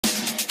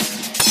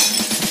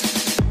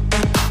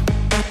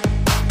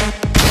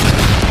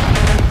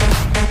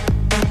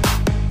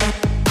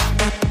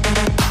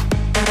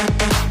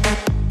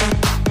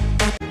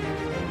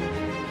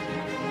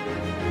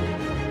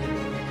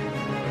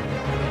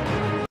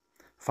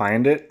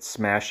Find it,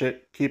 smash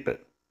it, keep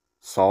it.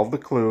 Solve the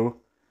clue,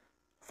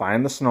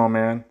 find the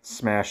snowman,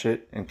 smash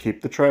it, and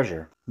keep the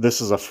treasure. This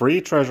is a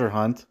free treasure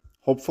hunt.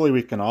 Hopefully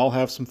we can all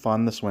have some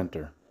fun this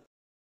winter.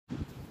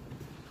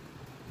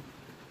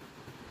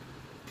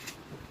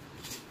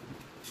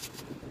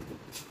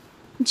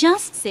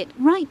 Just sit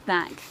right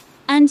back,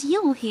 and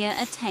you'll hear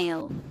a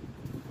tale.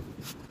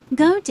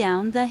 Go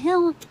down the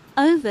hill,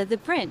 over the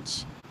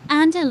bridge,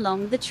 and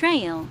along the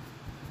trail.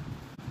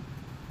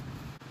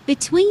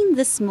 Between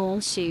the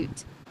small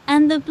chute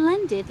and the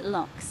blended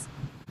locks,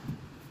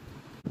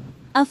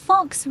 a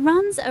fox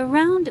runs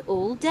around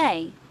all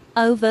day,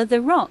 over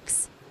the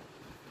rocks.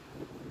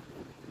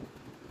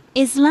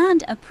 Is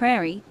land a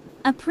prairie,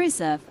 a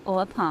preserve,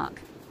 or a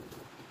park?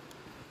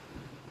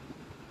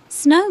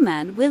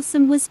 Snowman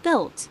Wilson was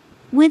built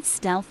with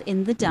stealth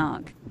in the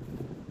dark.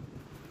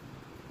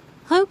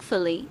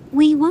 Hopefully,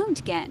 we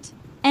won't get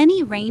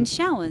any rain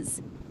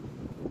showers.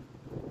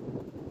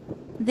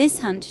 This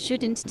hunt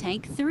shouldn't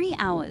take 3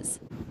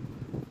 hours.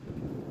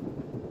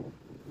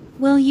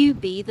 Will you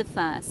be the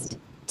first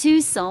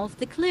to solve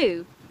the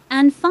clue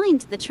and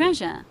find the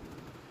treasure?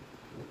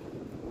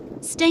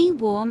 Stay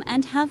warm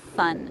and have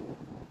fun.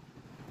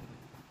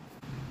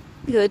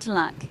 Good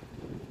luck.